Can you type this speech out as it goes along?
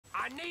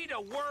I need a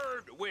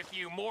word with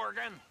you,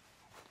 Morgan.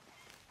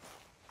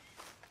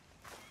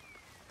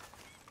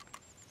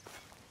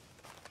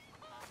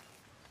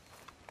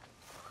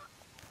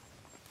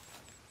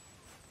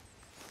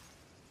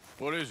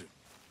 What is it?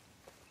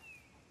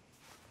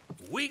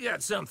 We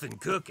got something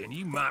cooking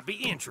you might be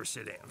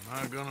interested in. Am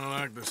I gonna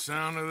like the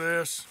sound of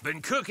this?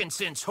 Been cooking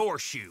since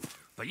Horseshoe,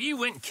 but you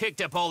went and kicked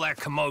up all that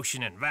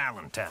commotion in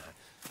Valentine.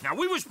 Now,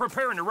 we was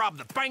preparing to rob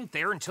the bank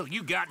there until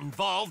you got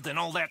involved in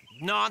all that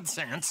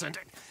nonsense, and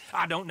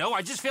I don't know,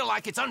 I just feel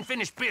like it's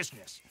unfinished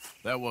business.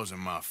 That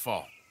wasn't my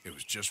fault. It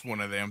was just one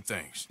of them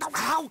things.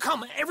 How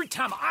come every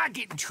time I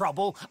get in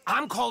trouble,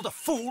 I'm called a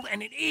fool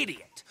and an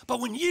idiot? But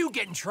when you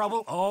get in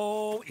trouble,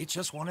 oh, it's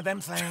just one of them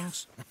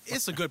things.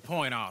 It's a good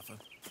point, Arthur.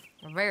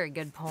 A very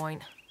good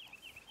point.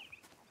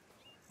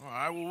 All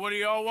right, well, what do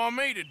y'all want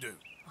me to do?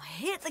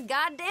 Hit the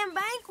goddamn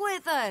bank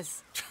with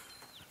us.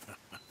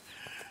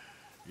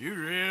 You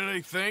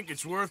really think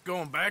it's worth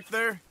going back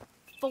there?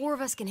 4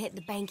 of us can hit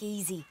the bank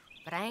easy,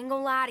 but I ain't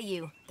gonna lie to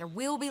you. There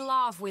will be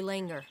law if we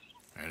linger.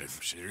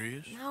 Anything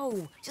serious?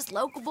 No, just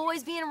local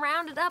boys being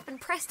rounded up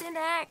and pressed into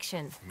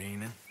action.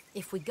 Meaning?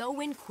 If we go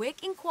in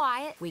quick and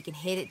quiet, we can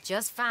hit it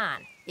just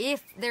fine.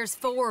 If there's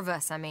 4 of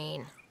us, I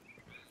mean.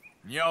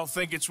 Y'all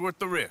think it's worth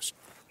the risk?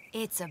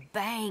 It's a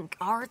bank,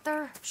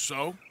 Arthur.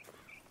 So?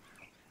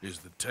 Is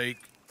the take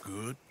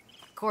good?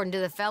 According to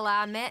the fella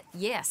I met,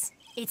 yes.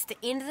 It's the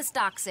end of the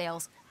stock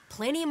sales.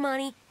 Plenty of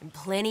money and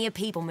plenty of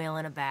people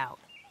milling about.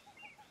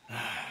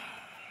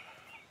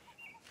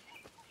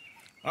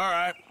 All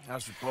right, I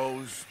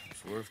suppose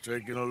it's worth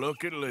taking a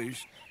look at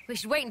least. We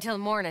should wait until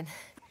the morning.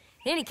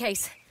 In any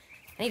case,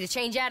 I need to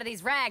change out of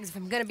these rags if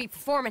I'm gonna be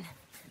performing.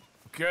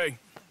 Okay.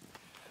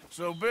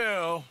 So,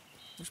 Bill,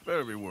 this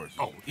better be worth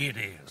it. Oh, it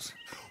is.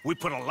 We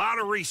put a lot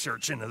of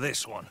research into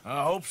this one.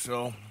 I hope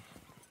so.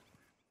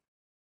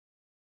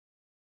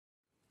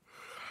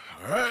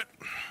 All right.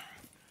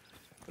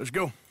 Let's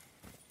go.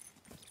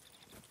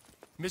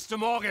 Mr.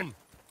 Morgan,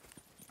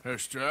 Herr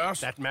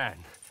Strauss? that man,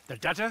 the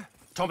debtor,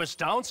 Thomas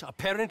Downs,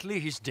 apparently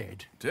he's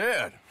dead.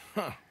 Dead?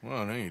 Huh.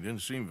 Well, he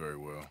didn't seem very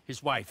well.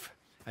 His wife,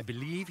 I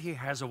believe he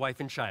has a wife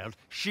and child.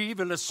 She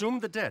will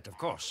assume the debt, of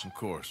course. Of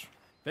course.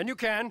 When you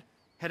can,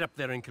 head up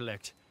there and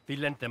collect. We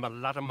lent them a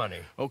lot of money.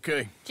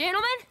 Okay.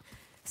 Gentlemen,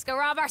 let's go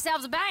rob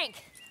ourselves a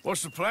bank.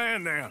 What's the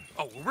plan, then?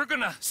 Oh, we're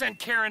gonna send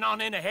Karen on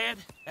in ahead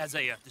as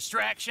a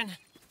distraction.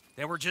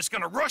 Then we're just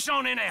gonna rush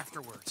on in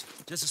afterwards.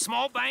 Just a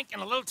small bank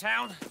in a little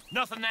town.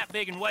 Nothing that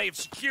big in way of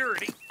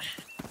security.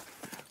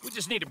 We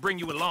just need to bring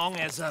you along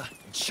as a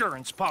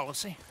insurance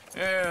policy.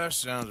 Yeah, that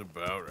sounds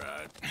about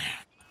right.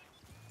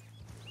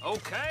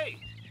 Okay,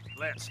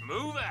 let's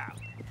move out.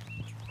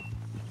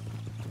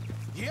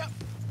 Yep.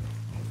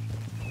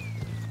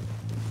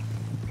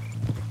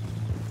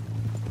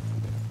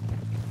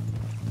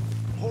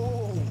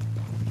 Oh.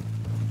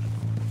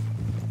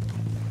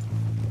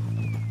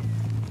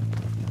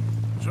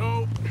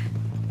 So,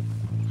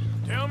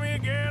 tell me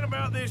again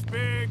about this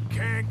big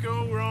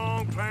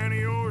can't-go-wrong plan of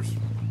yours.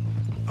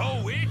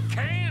 Oh, it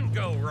can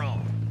go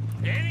wrong.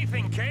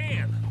 Anything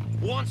can,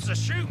 once the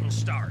shooting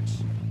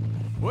starts.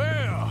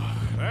 Well,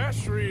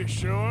 that's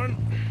reassuring.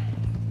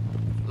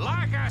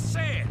 Like I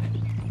said,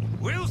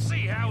 we'll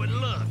see how it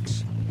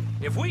looks.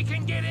 If we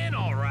can get in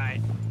all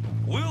right,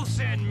 we'll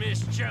send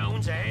Miss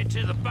Jones ahead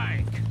to the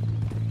bank.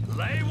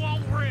 They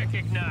won't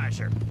recognize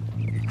her.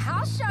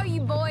 I'll show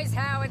you boys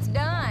how it's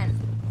done.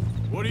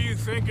 What are you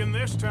thinking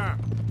this time?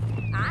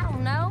 I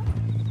don't know.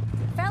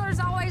 Fellers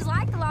always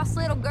like the lost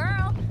little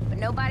girl, but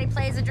nobody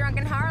plays a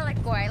drunken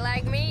harlot quite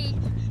like me.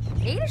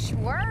 It should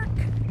work.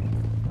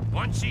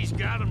 Once she's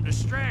got them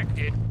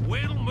distracted,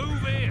 we'll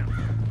move in.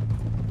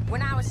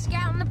 When I was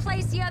scouting the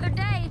place the other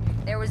day,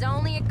 there was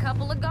only a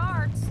couple of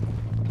guards.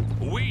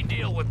 We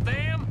deal with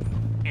them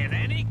and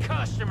any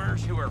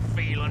customers who are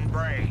feeling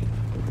brave.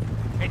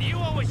 And you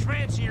always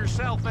fancy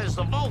yourself as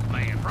the Vault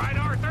Man, right,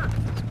 Arthur?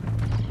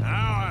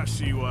 Now I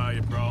see why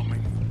you brought me.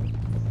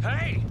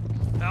 Hey,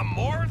 I'm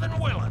more than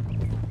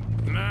willing.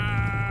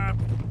 Nah,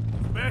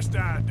 best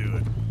I do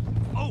it.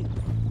 Oh,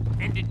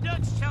 and did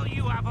Dutch tell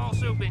you I've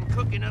also been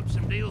cooking up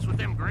some deals with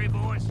them Gray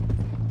Boys?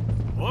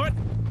 What?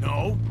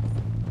 No.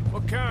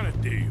 What kind of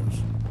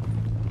deals?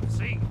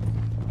 See,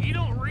 you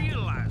don't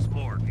realize,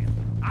 Morgan.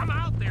 I'm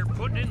out there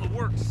putting in the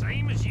work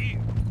same as you.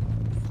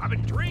 I've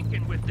been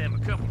drinking with them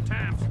a couple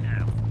times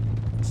now.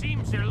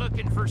 Seems they're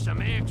looking for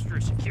some extra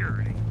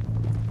security.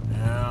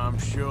 Yeah, I'm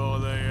sure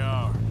they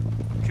are.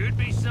 Could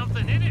be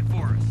something in it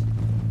for us.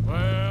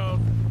 Well,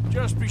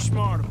 just be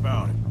smart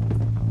about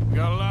it.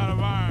 Got a lot of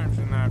irons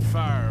in that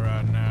fire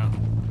right now.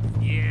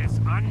 Yes,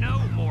 I know,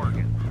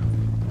 Morgan.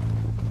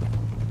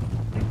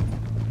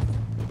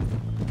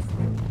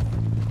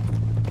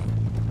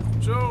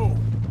 So,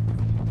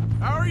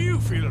 how are you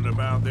feeling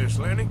about this,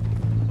 Lenny?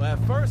 Well,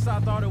 at first I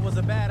thought it was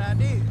a bad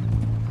idea.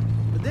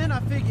 But then I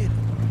figured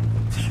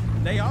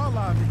they all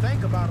are if you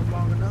think about them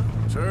long enough.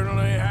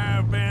 Certainly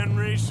have been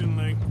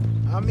recently.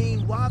 I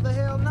mean, why the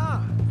hell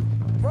not?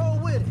 Roll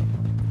with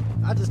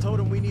it. I just told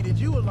him we needed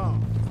you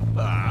along.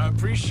 I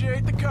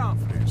appreciate the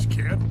confidence,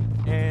 kid.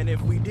 And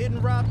if we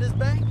didn't rob this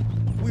bank,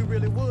 we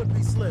really would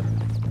be slipping.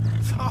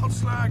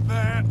 Thoughts like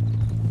that,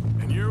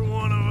 and you're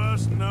one of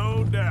us,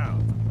 no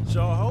doubt.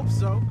 Sure hope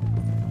so.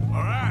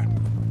 All right.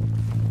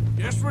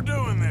 Guess we're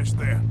doing this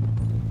then.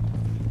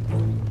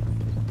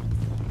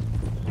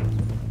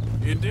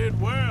 You did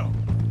well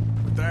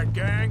with that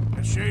gang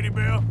at Shady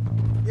Belle.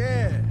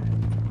 Yeah,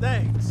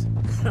 thanks.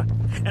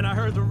 And I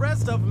heard the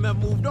rest of them have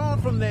moved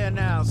on from there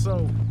now,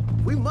 so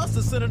we must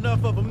have sent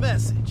enough of a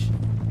message.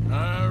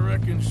 I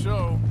reckon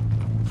so.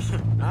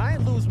 I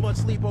ain't lose much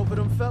sleep over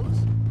them fellas.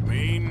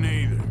 Me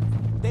neither.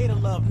 They'd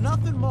have loved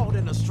nothing more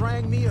than to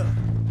strang me up.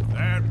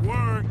 That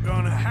weren't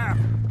gonna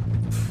happen.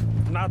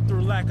 Not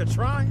through lack of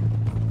trying.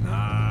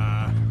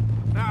 Nah,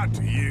 not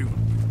to you.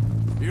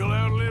 You'll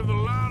outlive a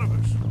lot of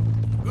us.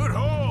 Good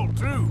haul,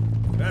 too.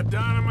 That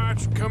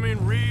dynamite should come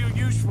in real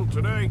useful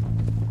today.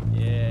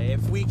 Yeah,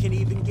 if we can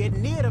even get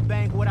near the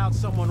bank without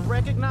someone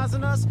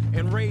recognizing us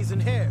and raising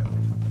hell.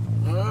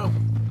 Well,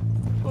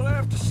 we'll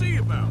have to see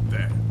about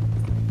that.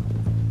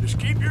 Just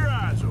keep your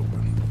eyes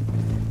open.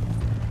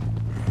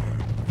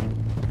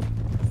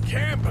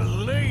 Can't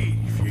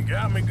believe you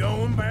got me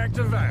going back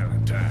to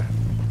Valentine.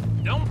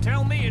 Don't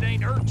tell me it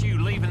ain't hurt you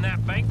leaving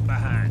that bank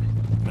behind.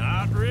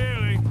 Not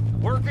really.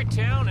 Work a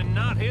town and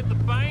not hit the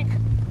bank?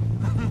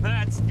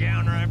 That's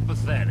downright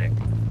pathetic.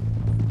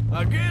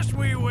 I guess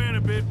we went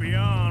a bit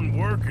beyond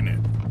working it.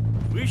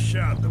 We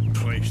shot the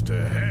place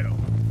to hell.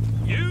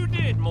 You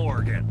did,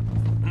 Morgan.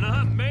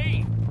 Not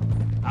me.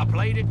 I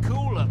played it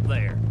cool up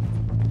there.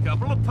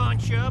 Couple of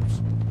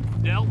punch-ups,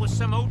 dealt with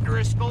some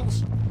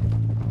O'Driscolls.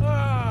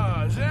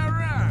 Ah, is that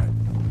right?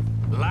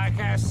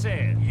 Like I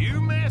said, you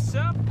mess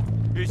up,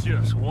 it's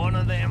just one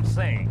of them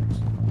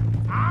things.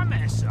 I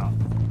mess up,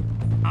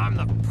 I'm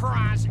the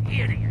prize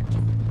idiot.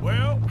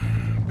 Well,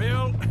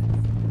 Bill,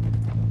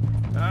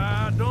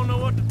 I don't know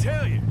what to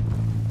tell you.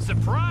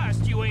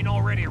 Surprised you ain't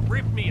already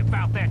ripped me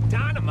about that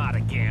dynamite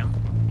again.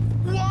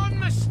 One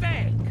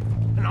mistake,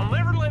 and I'll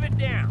never live it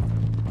down.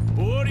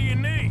 What do you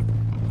need?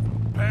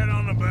 Pat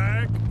on the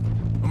back?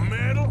 A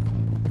medal?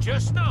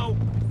 Just know,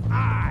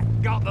 I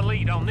got the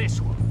lead on this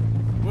one.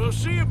 We'll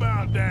see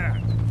about that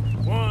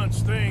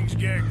once things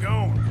get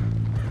going.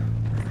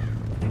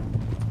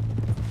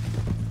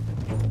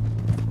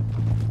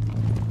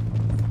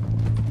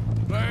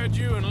 Glad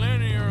you and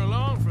Lenny are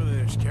along for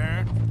this,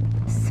 Karen.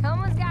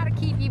 Someone's got to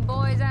keep you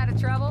boys out of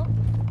trouble.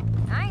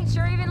 I ain't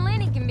sure even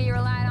Lenny can be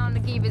relied on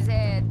to keep his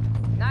head.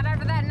 Not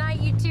after that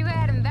night you two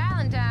had in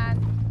Valentine.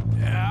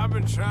 Yeah, I've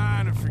been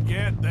trying to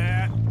forget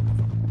that.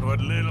 What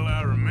little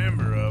I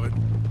remember of it.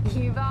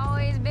 You've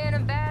always been a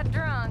bad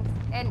drunk.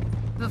 And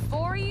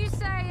before you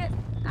say it,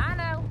 I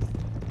know.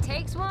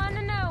 Takes one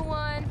to know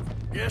one.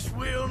 Guess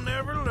we'll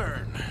never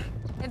learn.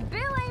 And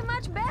Bill ain't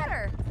much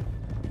better.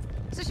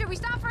 So should we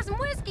stop for some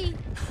whiskey?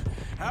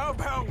 How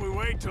about we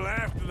wait till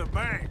after the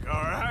bank,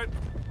 all right?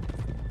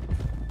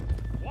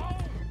 Whoa!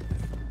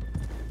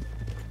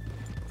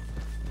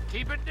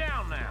 Keep it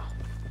down now.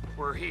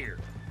 We're here.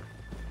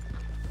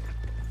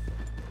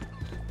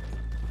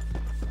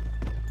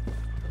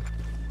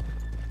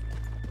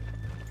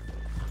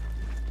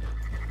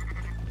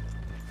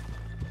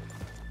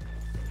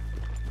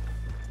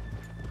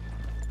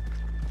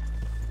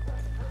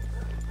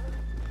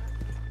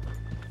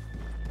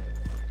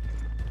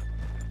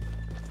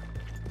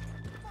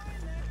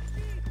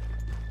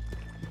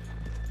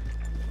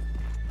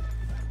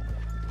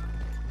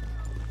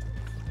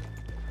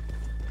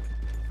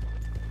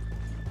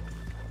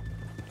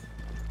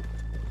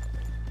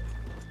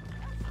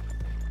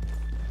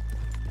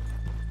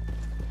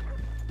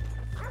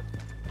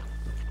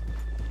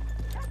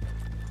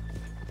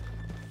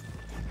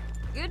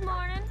 Good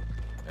morning.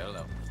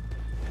 Hello.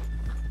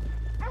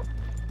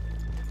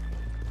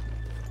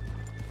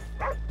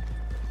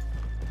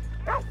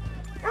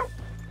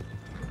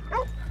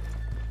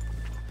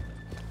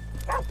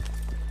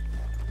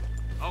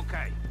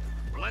 Okay,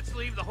 let's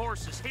leave the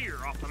horses here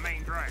off the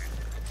main drag.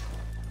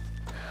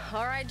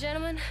 All right,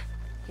 gentlemen.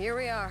 Here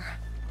we are.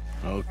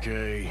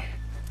 Okay,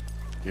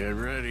 get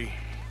ready.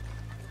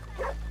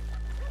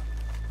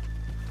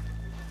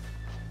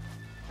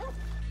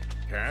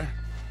 Karen,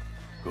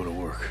 go to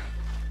work.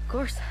 Of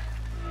course.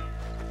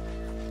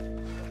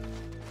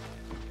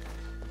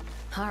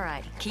 All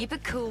right, keep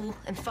it cool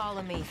and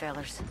follow me,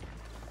 fellers.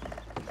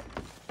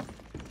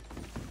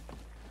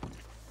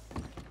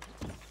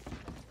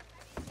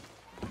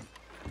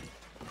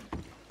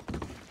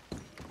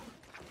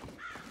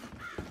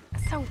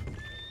 So,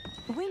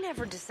 we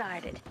never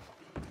decided.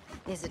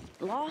 Is it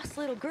lost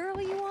little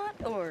girl you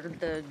want, or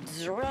the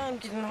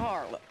drunken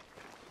harlot?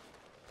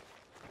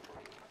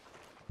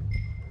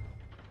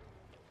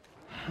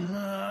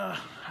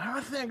 I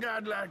think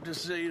I'd like to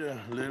see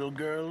the little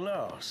girl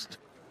lost.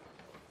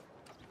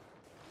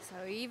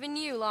 So even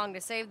you long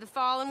to save the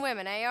fallen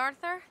women, eh,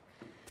 Arthur?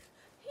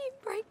 You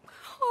break my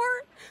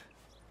heart.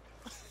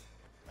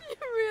 You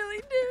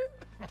really do.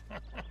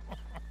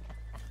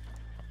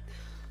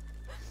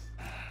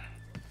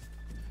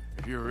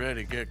 If you're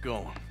ready, get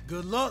going.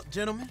 Good luck,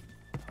 gentlemen.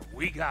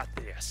 We got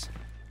this.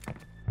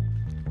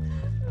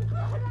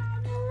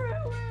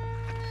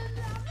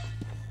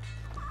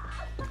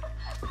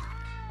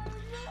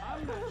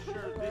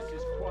 sure this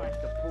is quite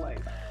the place.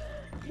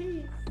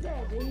 He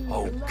said he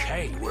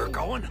Okay, we're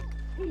going.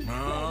 No,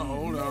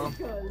 hold on.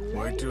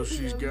 Wait till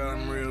she's got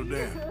him reeled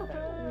in.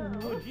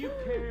 Would you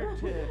care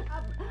to...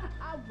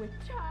 I'm with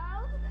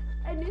child,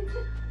 and it's...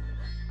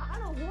 I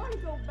don't want to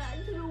go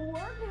back to the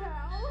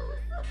workhouse.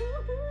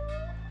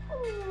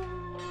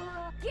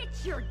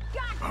 Get your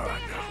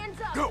goddamn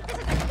hands up! Go. This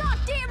is a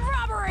goddamn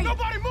robbery!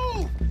 Nobody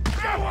move!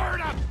 Get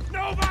word up!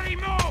 Nobody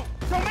move!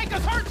 Don't make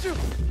us hurt you!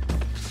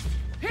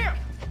 Here!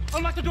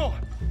 Unlock the door!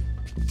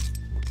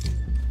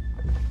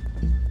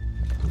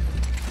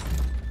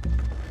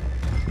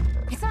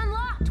 It's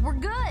unlocked. We're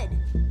good.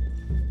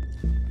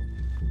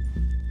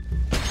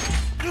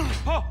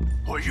 Oh!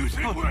 Oh, you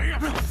think we're here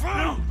for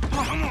fun?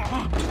 Come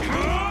on.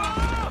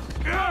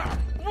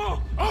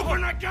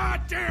 Open the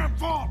goddamn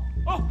vault!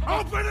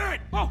 Open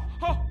it! Oh!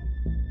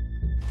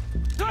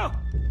 Go!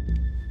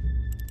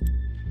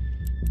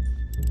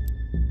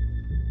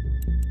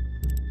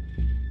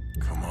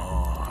 Come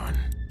on.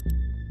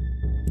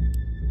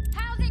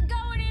 How's it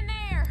going in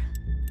there?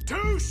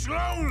 Too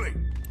slowly!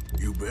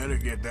 You better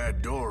get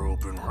that door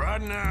open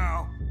right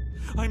now.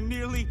 I'm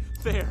nearly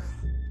there.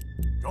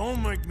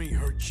 Don't make me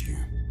hurt you.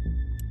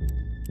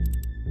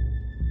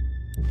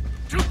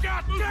 Too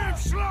goddamn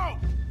slow!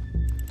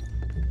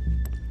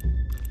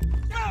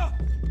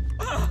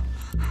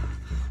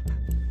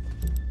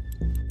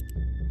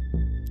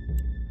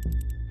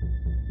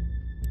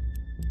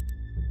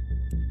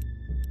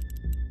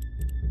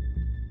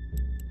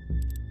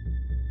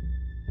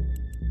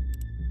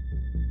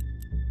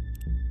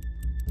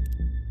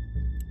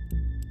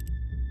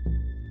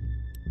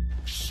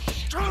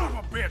 Son of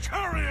a bitch,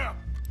 hurry up!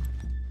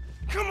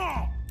 Come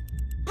on!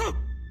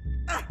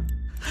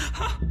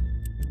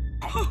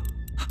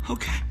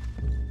 Okay.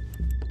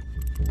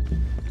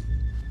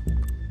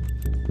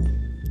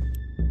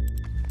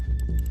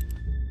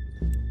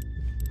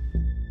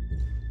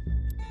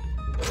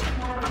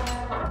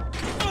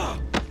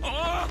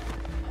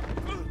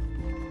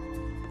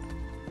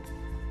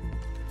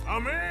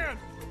 I'm in!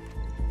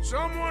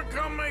 Someone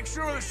come make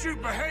sure the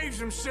chute behaves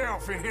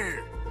himself in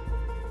here.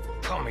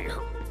 Come here.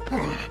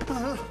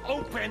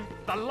 Open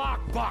the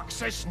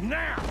lockboxes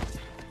now!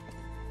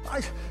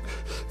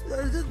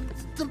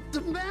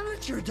 The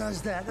manager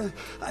does that.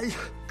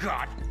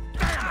 God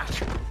damn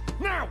it!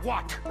 Now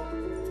what?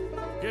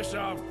 Guess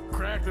I'll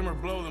crack them or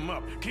blow them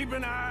up. Keep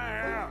an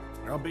eye out.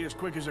 I'll be as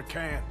quick as I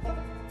can.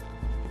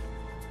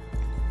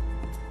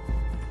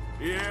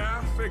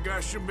 Yeah, I think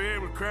I should be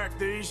able to crack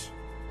these.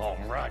 All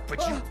right,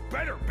 but you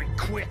better be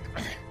quick.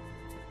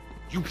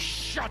 You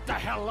shut the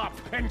hell up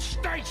and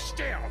stay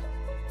still!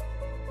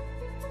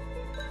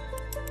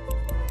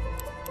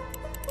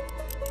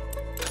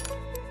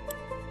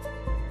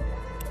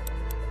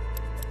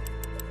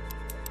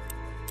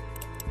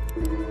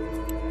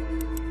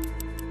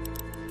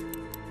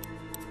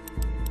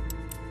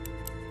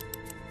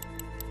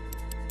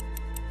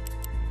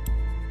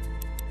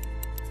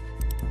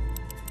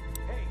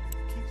 Hey,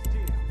 keep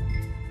still.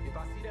 If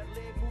I see that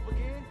leg move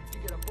again, you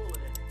get a bullet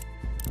in it.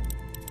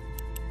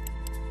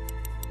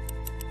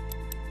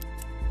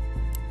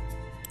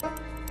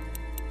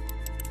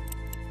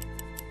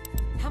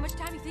 How much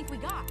time do you think we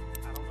got?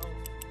 I don't know.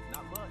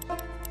 Not much.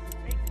 It's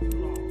taking too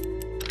long.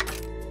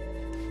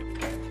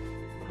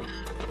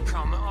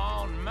 Come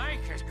on,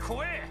 make it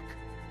quick!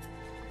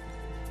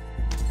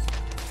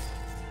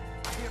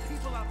 I hear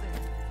people out there.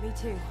 Me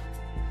too.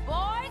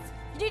 Boys,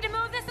 you need to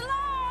move this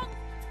along!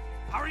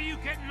 How are you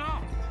getting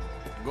on?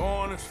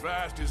 Going as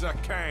fast as I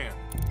can.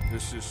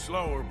 This is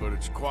slower, but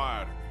it's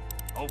quieter.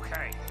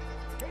 Okay.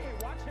 Hey,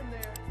 watch him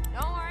there.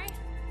 Don't worry.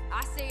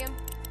 I see him.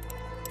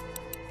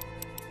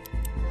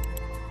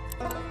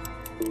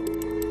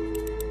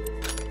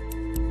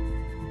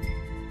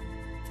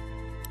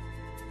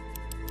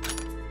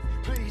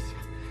 Please,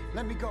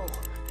 let me go.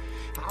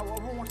 I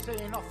won't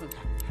say nothing.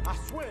 I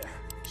swear.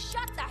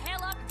 Shut the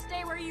hell up and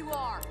stay where you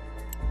are.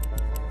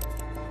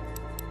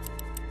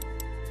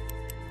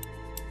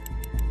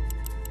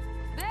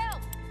 Bill,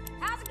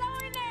 how's it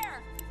going in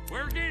there?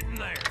 We're getting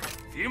there.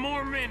 Few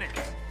more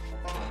minutes.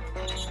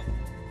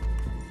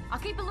 I'll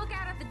keep a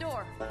lookout at the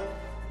door.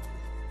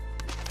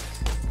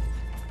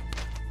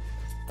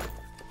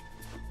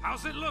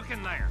 How's it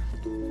looking there?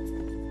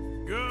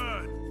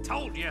 Good.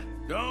 Told you.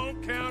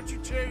 Don't count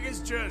your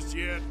chickens just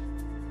yet.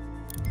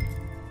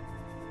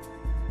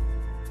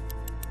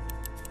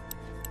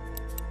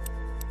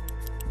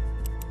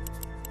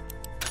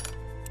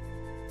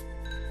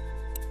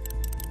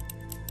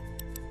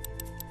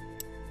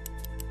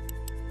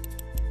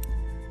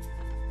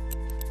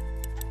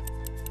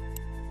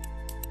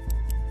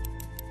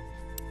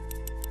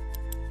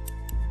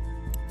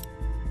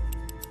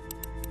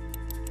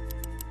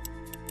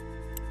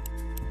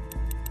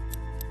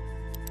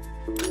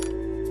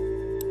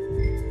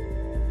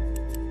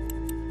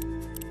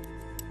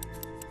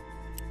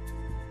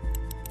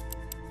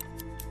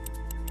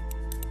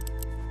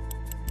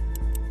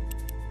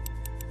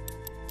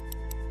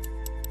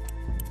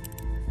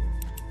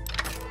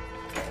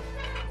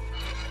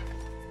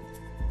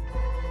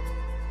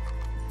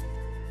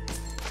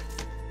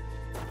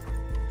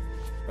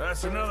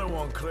 That's another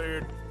one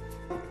cleared.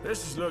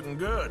 This is looking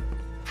good.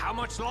 How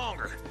much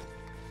longer?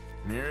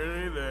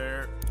 Nearly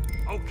there.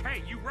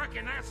 Okay, you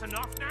reckon that's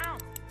enough now?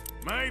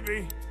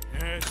 Maybe.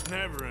 It's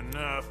never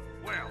enough.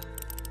 Well,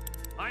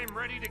 I am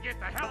ready to get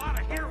the hell out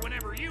of here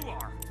whenever you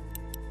are.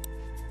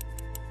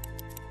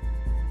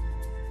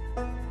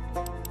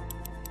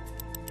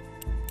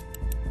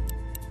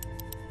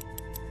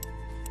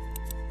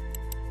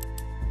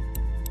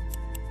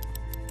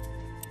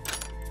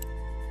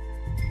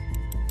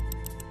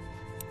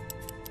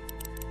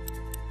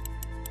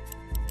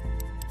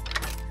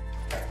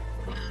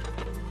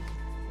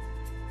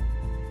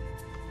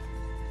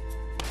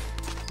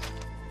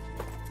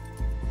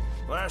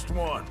 Last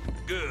one.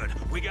 Good.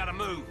 We gotta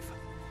move.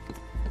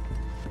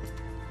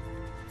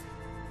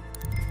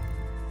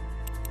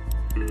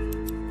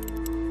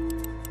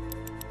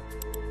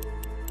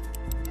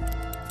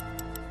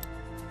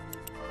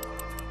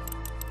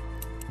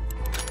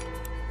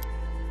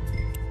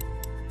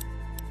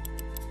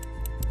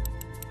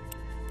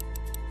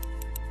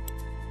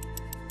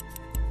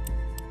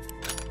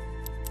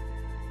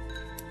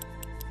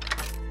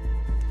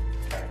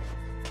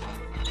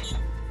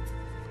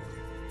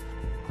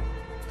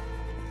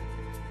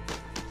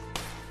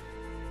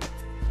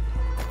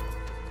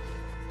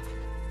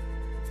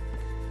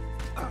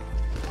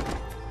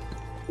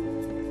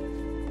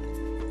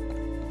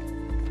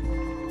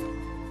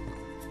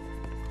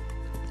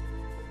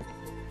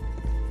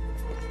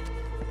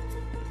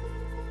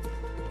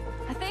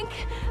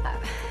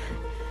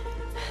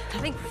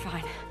 I think we're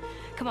fine.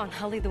 Come on,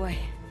 I'll lead the way.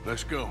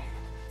 Let's go.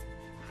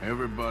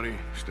 Everybody,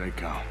 stay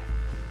calm.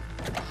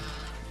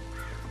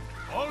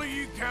 All of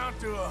you count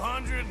to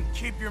 100 and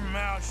keep your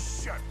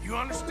mouths shut. You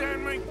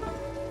understand me?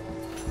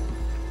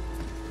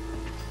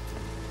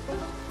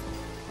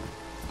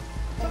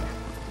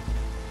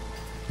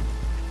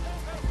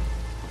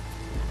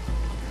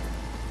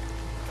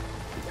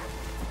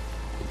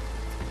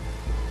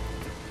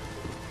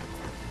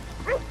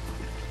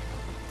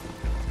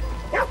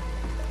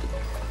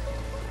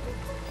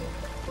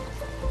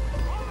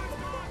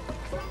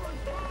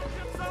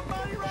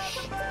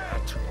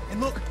 And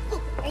look,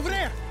 over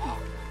there!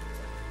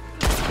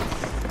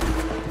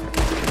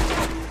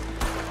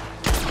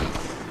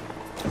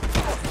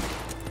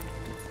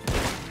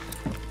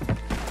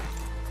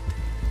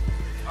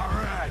 All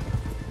right.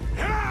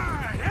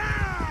 Yeah,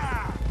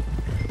 yeah!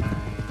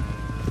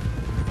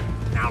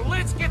 Now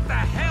let's get the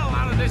hell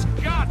out of this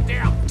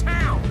goddamn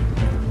town!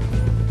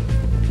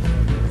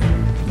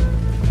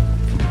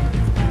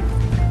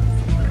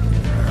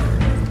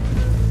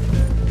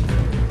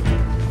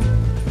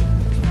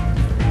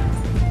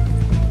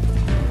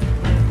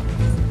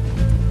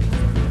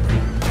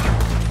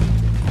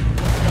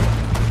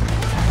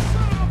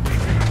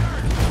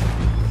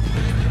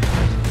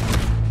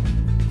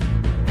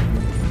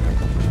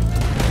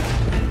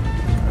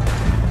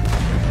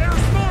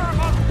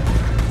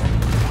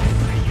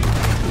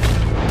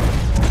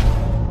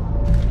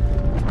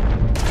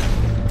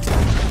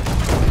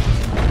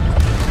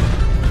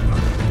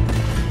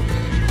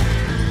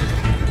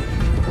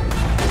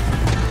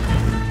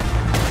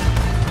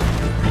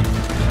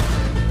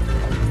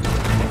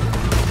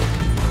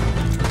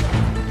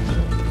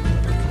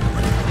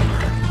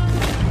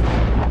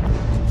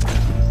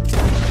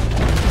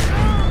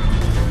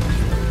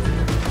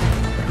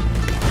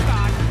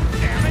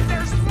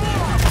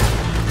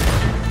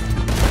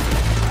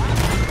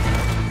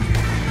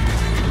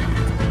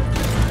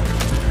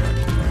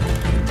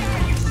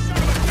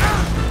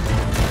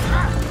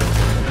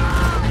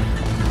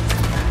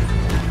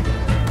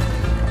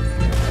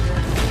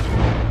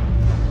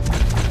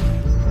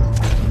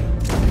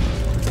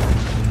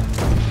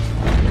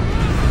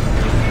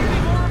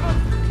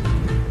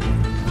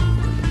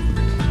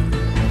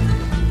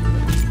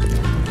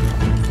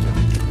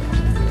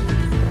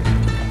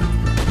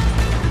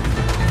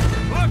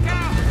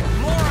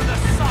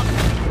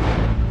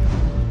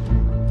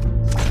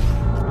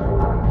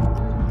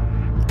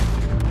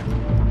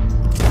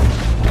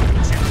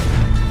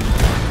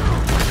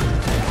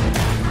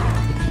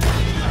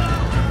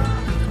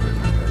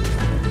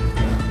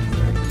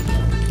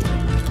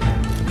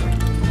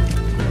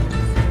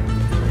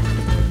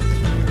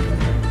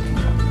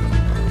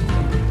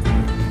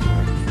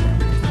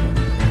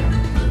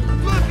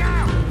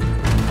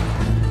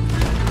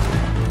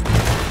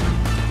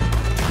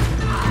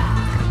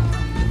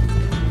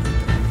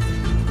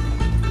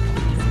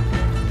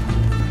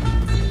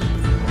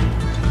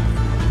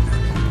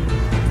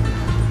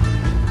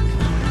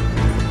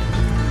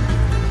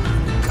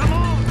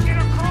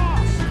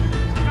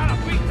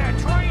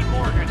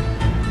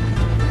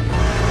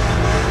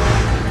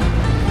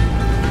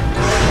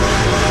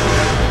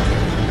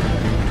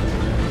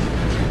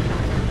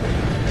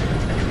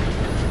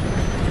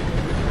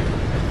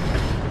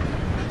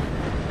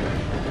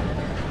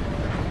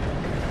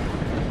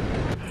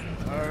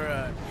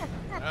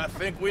 I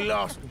think we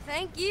lost him.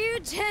 Thank you,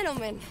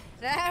 gentlemen.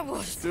 That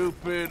was...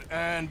 Stupid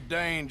and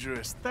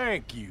dangerous.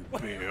 Thank you,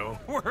 Bill.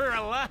 We're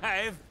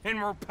alive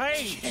and we're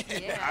paid.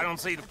 Yeah. I don't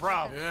see the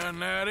problem. Yeah,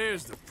 and that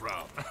is the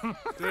problem.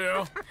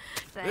 Still,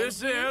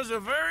 this is a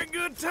very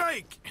good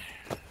take.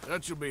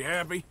 Dutch will be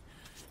happy,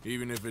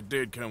 even if it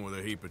did come with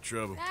a heap of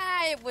trouble.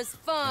 Ah, it was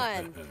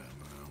fun. Well,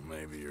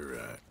 maybe you're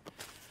right.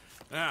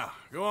 Now,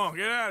 go on,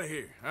 get out of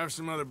here. I have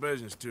some other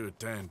business to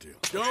attend to.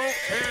 Don't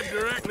head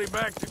directly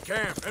back to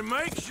camp, and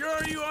make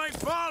sure you ain't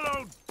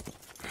followed.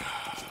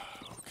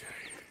 Okay.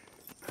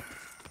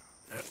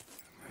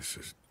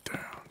 Mrs.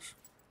 Downs.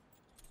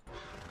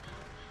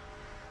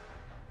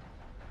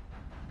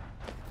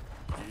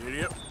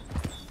 Idiot.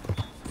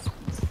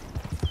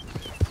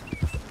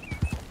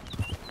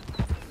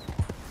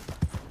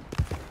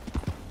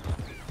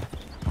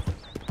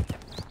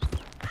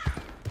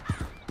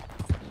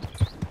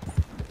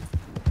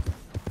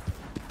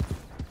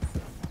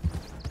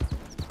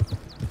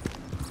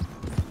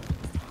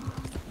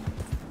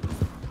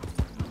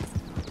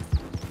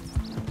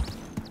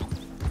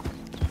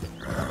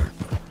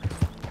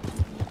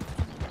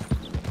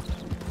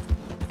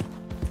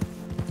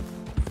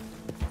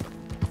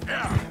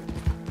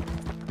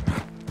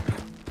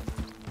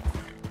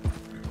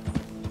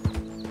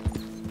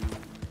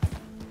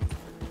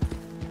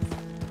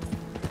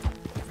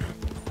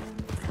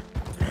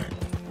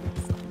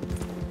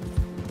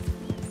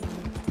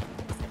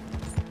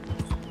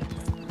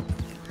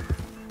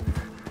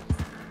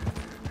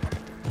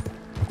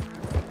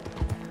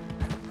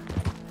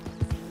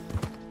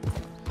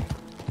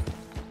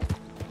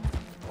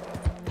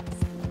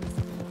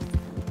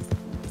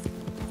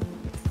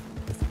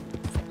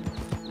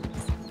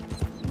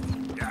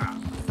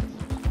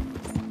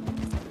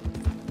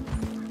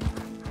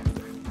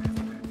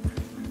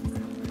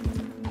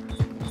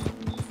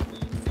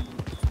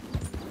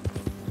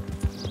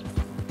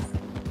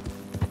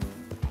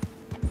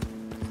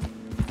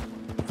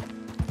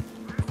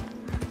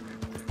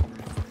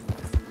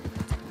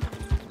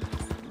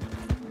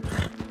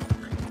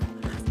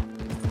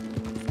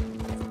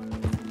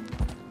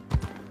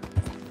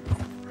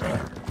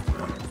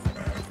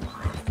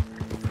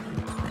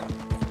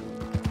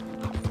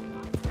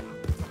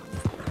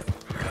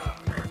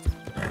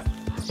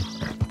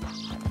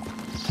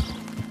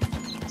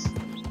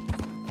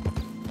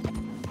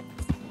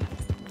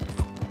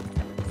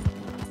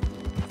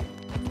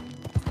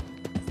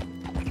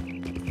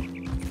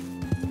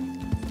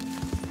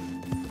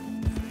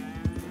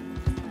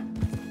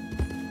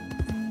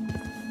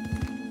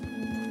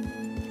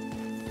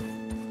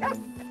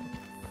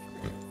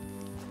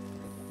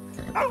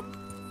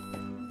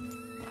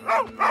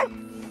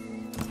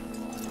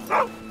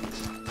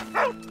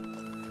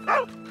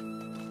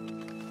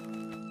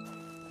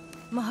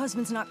 My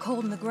husband's not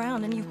cold in the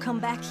ground and you've come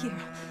back here.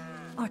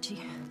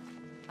 Archie,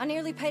 I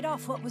nearly paid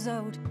off what was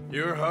owed.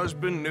 Your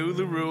husband knew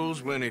the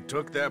rules when he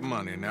took that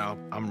money. Now,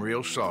 I'm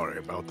real sorry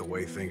about the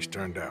way things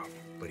turned out.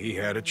 But he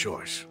had a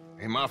choice.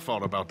 Ain't my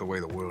fault about the way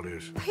the world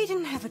is. He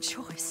didn't have a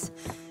choice.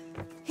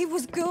 He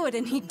was good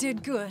and he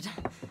did good.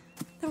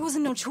 There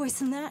wasn't no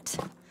choice in that.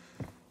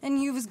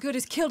 And you as good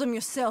as killed him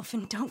yourself,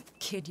 and don't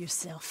kid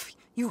yourself.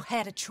 You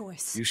had a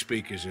choice. You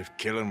speak as if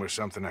killing was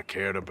something I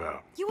cared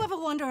about. You ever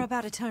wonder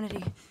about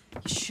eternity?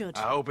 You should.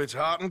 I hope it's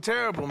hot and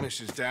terrible,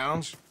 Mrs.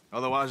 Downs.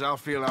 Otherwise, I'll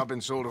feel I've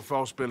been sold a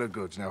false bill of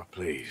goods. Now,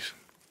 please,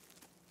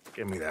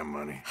 give me that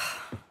money.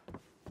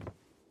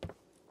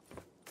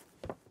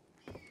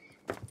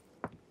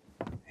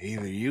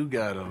 Either you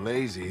got a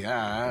lazy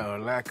eye or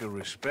lack of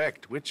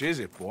respect. Which is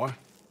it, boy?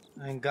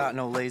 I ain't got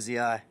no lazy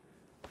eye.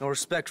 No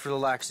respect for the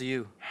likes of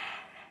you.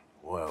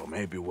 Well,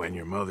 maybe when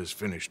your mother's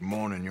finished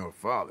mourning your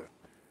father,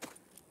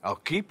 I'll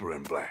keep her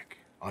in black,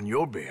 on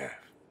your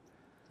behalf.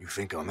 You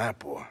think on that,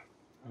 boy?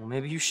 Well,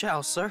 maybe you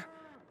shall, sir.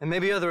 And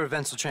maybe other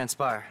events will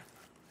transpire.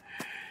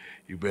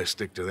 You best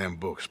stick to them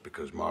books,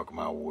 because mark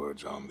my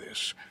words on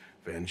this.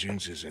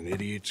 Vengeance is an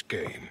idiot's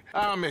game.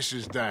 Ah,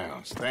 Mrs.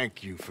 Downs,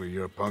 thank you for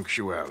your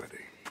punctuality.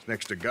 It's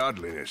next to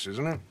godliness,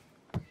 isn't it?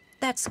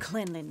 That's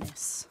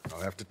cleanliness.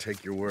 I'll have to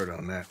take your word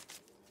on that.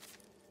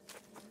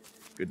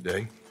 Good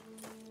day.